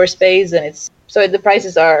outdoor space, and so the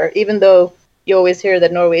prices are, even though you always hear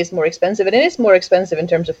that Norway is more expensive, and it is more expensive in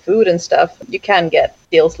terms of food and stuff. You can get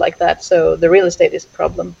deals like that, so the real estate is a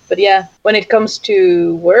problem. But yeah, when it comes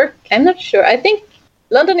to work, I'm not sure. I think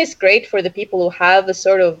London is great for the people who have a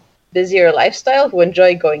sort of busier lifestyle, who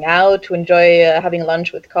enjoy going out, who enjoy having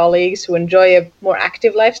lunch with colleagues, who enjoy a more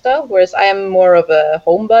active lifestyle, whereas I am more of a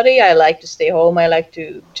homebody. I like to stay home. I like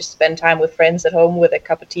to just spend time with friends at home with a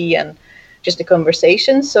cup of tea and just a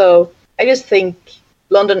conversation. So I just think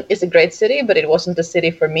London is a great city, but it wasn't a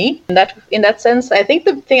city for me. In that sense, I think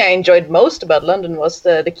the thing I enjoyed most about London was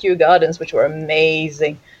the Kew Gardens, which were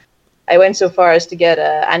amazing. I went so far as to get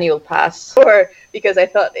an annual pass because I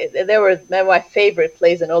thought my favorite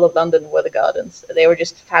place in all of London were the gardens. They were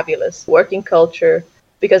just fabulous. Working culture,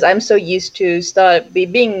 because I'm so used to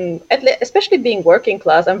especially being working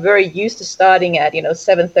class. I'm very used to starting at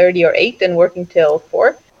 7:30 or 8 and working till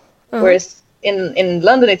 4, whereas in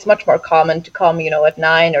London, it's much more common to come, at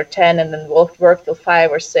 9 or 10 and then work till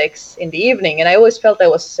 5 or 6 in the evening. And I always felt I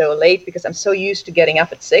was so late because I'm so used to getting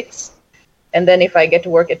up at 6. And then if I get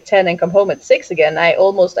to work at 10 and come home at 6 again, I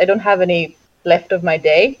don't have any left of my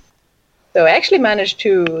day. So I actually managed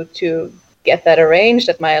to get that arranged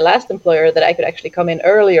at my last employer, that I could actually come in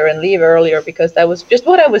earlier and leave earlier, because that was just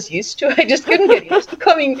what I was used to. I just couldn't get used to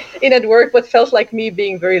coming in at work, but felt like me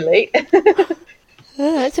being very late.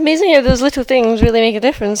 It's amazing how those little things really make a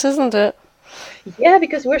difference, isn't it? Yeah,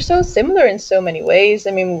 because we're so similar in so many ways.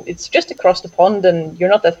 I mean, it's just across the pond and you're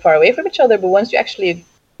not that far away from each other, but once you actually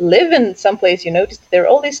live in some place, you notice there are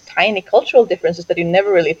all these tiny cultural differences that you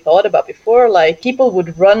never really thought about before. Like, people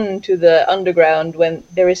would run to the underground when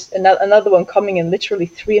there is another one coming in literally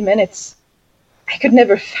 3 minutes. I could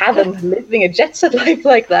never fathom living a jet set life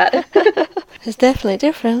like that. It's definitely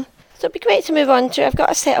different. So it'd be great to move on to, I've got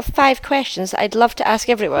a set of 5 questions that I'd love to ask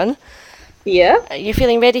everyone. Yeah. Are you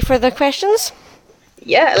feeling ready for the questions?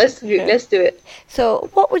 Yeah, let's do it. So,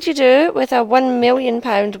 what would you do with a £1 million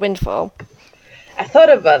windfall? I thought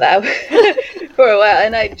about that for a while,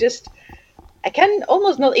 and I can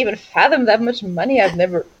almost not even fathom that much money. I've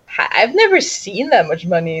never seen that much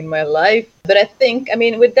money in my life. But I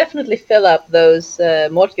mean, we'd definitely fill up those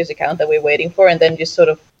mortgage account that we're waiting for, and then just sort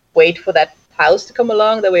of wait for that house to come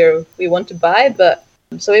along that we want to buy. But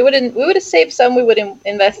so we would have saved some, we would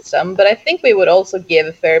invest some, but I think we would also give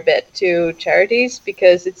a fair bit to charities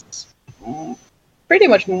because it's pretty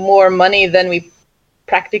much more money than we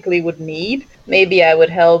practically would need. Maybe I would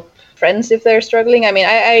help friends if they're struggling. I mean,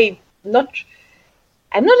 I'm not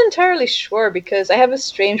entirely sure because I have a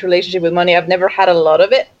strange relationship with money. I've never had a lot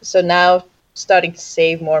of it, so now starting to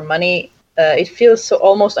save more money, it feels so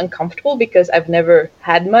almost uncomfortable because I've never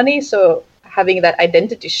had money. So having that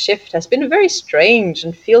identity shift has been very strange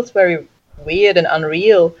and feels very weird and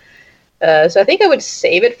unreal. So I think I would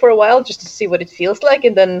save it for a while just to see what it feels like,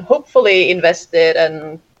 and then hopefully invest it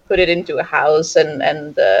and put it into a house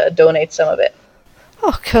and donate some of it.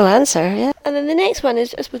 Oh, cool answer, yeah. And then the next one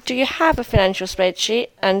is, do you have a financial spreadsheet?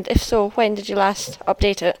 And if so, when did you last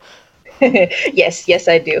update it? Yes,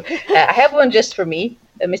 I do. I have one just for me.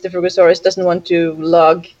 Mr. Frugosaurus doesn't want to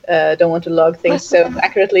don't want to log things so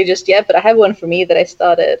accurately just yet, but I have one for me that I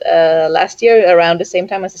started last year around the same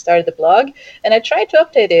time as I started the blog, and I try to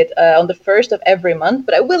update it on the 1st of every month,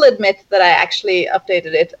 but I will admit that I actually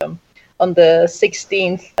updated it on the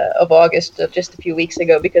 16th of August, just a few weeks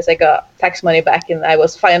ago, because I got tax money back and I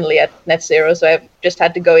was finally at net zero, so I just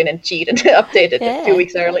had to go in and cheat and update it a few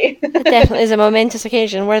weeks early. It definitely is a momentous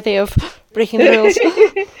occasion worthy of breaking the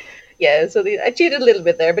rules. Yeah, so I cheated a little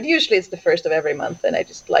bit there, but usually it's the 1st of every month, and I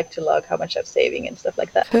just like to log how much I'm saving and stuff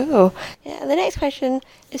like that. Cool. Yeah, and the next question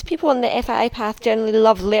is, people on the FI path generally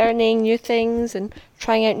love learning new things and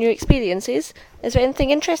trying out new experiences. Is there anything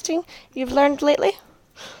interesting you've learned lately?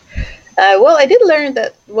 Well, I did learn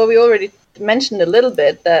that, well, we already mentioned a little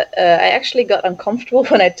bit, that I actually got uncomfortable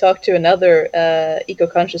when I talked to another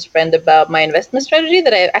eco-conscious friend about my investment strategy,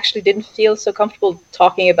 that I actually didn't feel so comfortable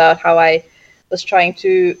talking about how I was trying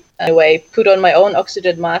to, in a way, put on my own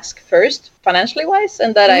oxygen mask first, financially wise,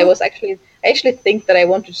 and that I actually think that I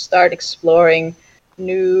want to start exploring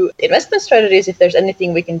new investment strategies if there's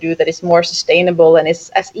anything we can do that is more sustainable and is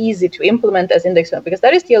as easy to implement as index fund, because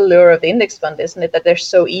that is the allure of the index fund, isn't it? That they're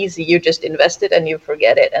so easy, you just invest it and you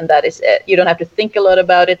forget it, and that is it. You don't have to think a lot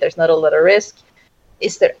about it. There's not a lot of risk.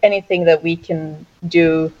 Is there anything that we can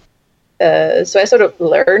do? So I sort of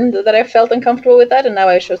learned that I felt uncomfortable with that, and now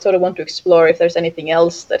I sort of want to explore if there's anything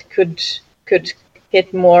else that could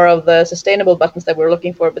hit more of the sustainable buttons that we're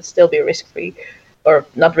looking for, but still be risk-free, or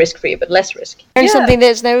not risk-free, but less risk. Learn something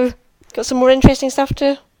that's now got some more interesting stuff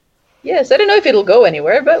too. Yes, I don't know if it'll go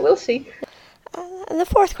anywhere, but we'll see. And the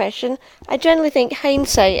fourth question, I generally think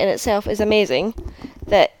hindsight in itself is amazing,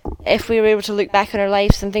 that if we were able to look back on our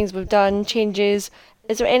lives and things we've done, changes,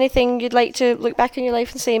 is there anything you'd like to look back in your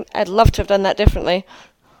life and say, I'd love to have done that differently?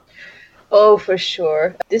 Oh, for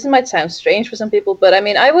sure. This might sound strange for some people, but I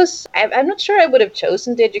mean, I'm not sure I would have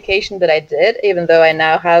chosen the education that I did, even though I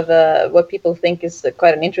now have what people think is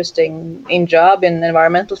quite an interesting job in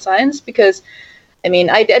environmental science, because I mean,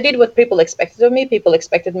 I did what people expected of me. People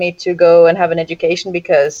expected me to go and have an education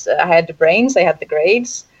because I had the brains, I had the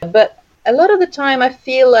grades. But a lot of the time, I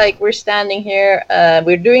feel like we're standing here,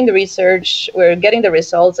 we're doing the research, we're getting the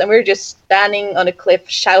results, and we're just standing on a cliff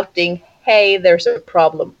shouting, hey, there's a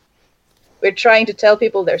problem. We're trying to tell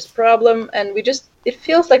people there's a problem, and it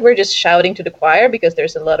feels like we're just shouting to the choir because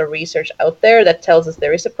there's a lot of research out there that tells us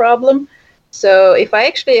there is a problem. So if I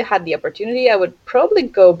actually had the opportunity, I would probably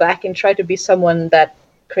go back and try to be someone that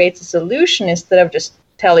creates a solution instead of just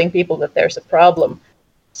telling people that there's a problem.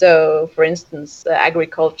 So, for instance,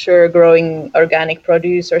 agriculture, growing organic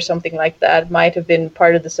produce or something like that might have been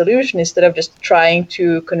part of the solution instead of just trying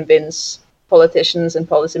to convince politicians and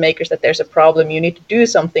policymakers that there's a problem, you need to do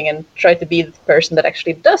something, and try to be the person that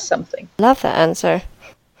actually does something. Love that answer.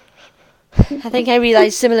 I think I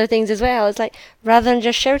realised similar things as well. It's like, rather than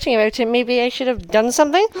just shouting about it, maybe I should have done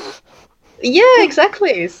something. Yeah,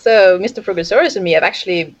 exactly. So Mr. Frugosaurus and me have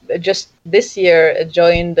actually just this year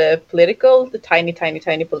joined the tiny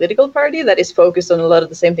political party that is focused on a lot of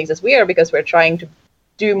the same things as we are, because we're trying to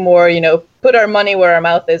do more, put our money where our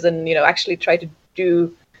mouth is, and, actually try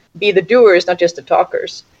to be the doers, not just the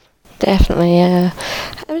talkers. Definitely, yeah.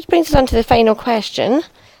 Which brings us on to the final question.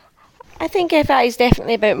 I think FI is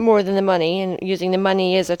definitely about more than the money, and using the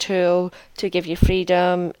money as a tool to give you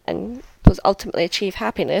freedom and ultimately achieve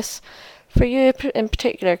happiness. For you in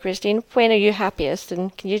particular, Christine, when are you happiest,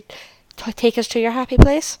 and can you take us to your happy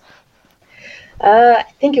place? I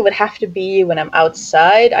think it would have to be when I'm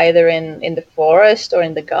outside, either in the forest or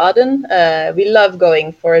in the garden. We love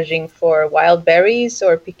going foraging for wild berries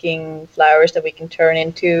or picking flowers that we can turn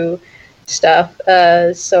into stuff.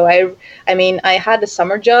 I mean, I had a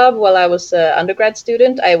summer job while I was an undergrad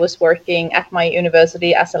student. I was working at my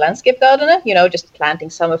university as a landscape gardener, just planting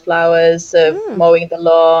summer flowers, mowing the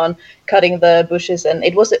lawn, cutting the bushes, and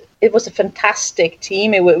it was a fantastic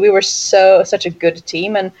team. We were such a good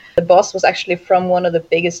team, and the boss was actually from one of the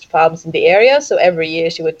biggest farms in the area. So every year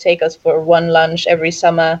she would take us for one lunch every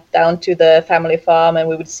summer down to the family farm, and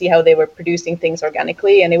we would see how they were producing things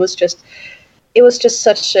organically, and it was just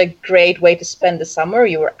such a great way to spend the summer.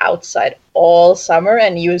 You were outside all summer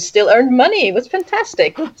and you still earned money. It was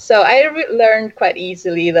fantastic. So I learned quite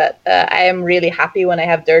easily that I am really happy when I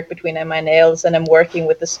have dirt between my nails and I'm working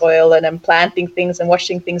with the soil and I'm planting things and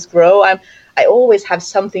watching things grow. I always have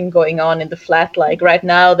something going on in the flat. Like right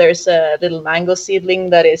now, there's a little mango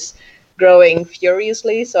seedling that is growing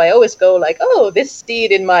furiously, so I always go like, oh, this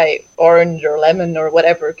seed in my orange or lemon or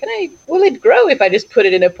whatever, will it grow if I just put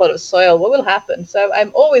it in a pot of soil? What will happen? So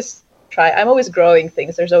I'm always growing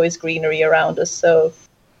things. There's always greenery around us, so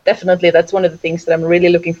definitely that's one of the things that I'm really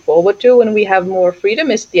looking forward to when we have more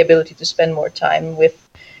freedom, is the ability to spend more time with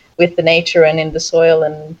the nature and in the soil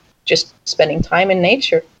and just spending time in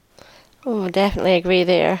nature. Oh, definitely agree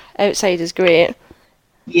there. Outside is great.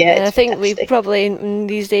 Yeah, and I think we probably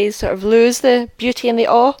these days sort of lose the beauty and the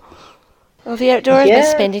awe of the outdoors by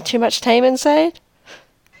spending too much time inside.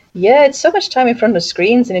 Yeah, it's so much time in front of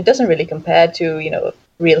screens, and it doesn't really compare to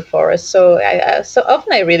real forest. So so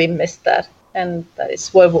often I really miss that, and that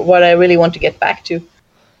is what I really want to get back to.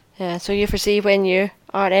 Yeah, so you foresee when you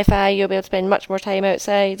are at FI, you'll be able to spend much more time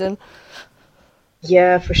outside and.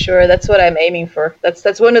 Yeah, for sure. That's what I'm aiming for.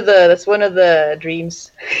 That's one of the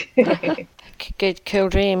dreams. Good, cool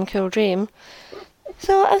dream.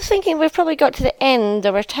 So I was thinking we've probably got to the end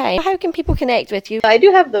of our time. How can people connect with you? I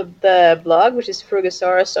do have the blog, which is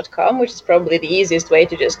frugosaurus.com, which is probably the easiest way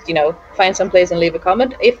to just find some place and leave a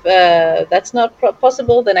comment. If that's not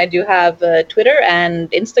possible, then I do have Twitter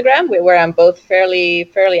and Instagram, where I'm both fairly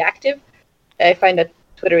active. I find that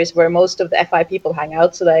Twitter is where most of the FI people hang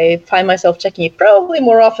out, so I find myself checking it probably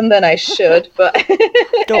more often than I should. But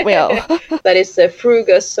don't we all? That is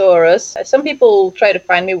Frugosaurus. Some people try to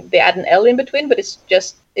find me; they add an L in between, but it's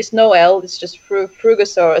no L. It's just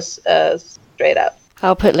Frugosaurus straight out.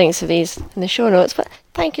 I'll put links to these in the show notes. But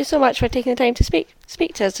thank you so much for taking the time to speak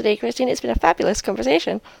to us today, Christine. It's been a fabulous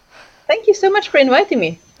conversation. Thank you so much for inviting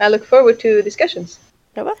me. I look forward to discussions.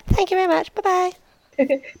 No, well, thank you very much. Bye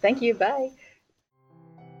bye. Thank you. Bye.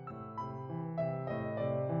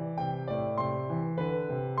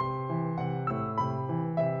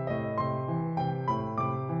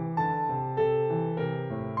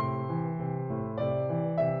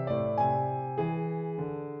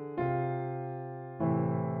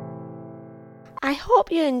 I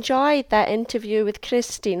hope you enjoyed that interview with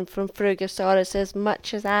Christine from Frugosaurus as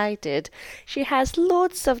much as I did. She has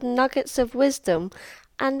loads of nuggets of wisdom,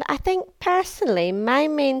 and I think personally my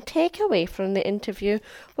main takeaway from the interview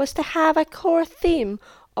was to have a core theme,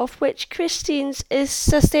 of which Christine's is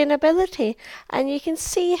sustainability, and you can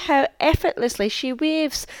see how effortlessly she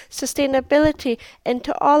weaves sustainability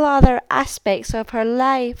into all other aspects of her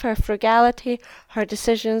life, her frugality, her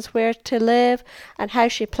decisions where to live, and how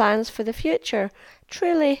she plans for the future.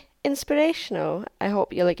 Truly inspirational, I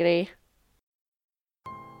hope you'll agree.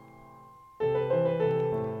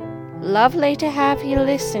 Lovely to have you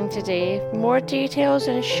listening today. More details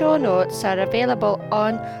and show notes are available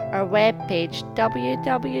on our webpage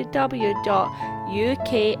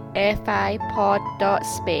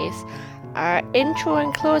www.ukfipod.space. Our intro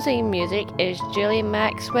and closing music is Julie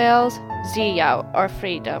Maxwell's Ziyao or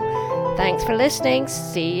Freedom. Thanks for listening.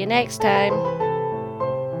 See you next time.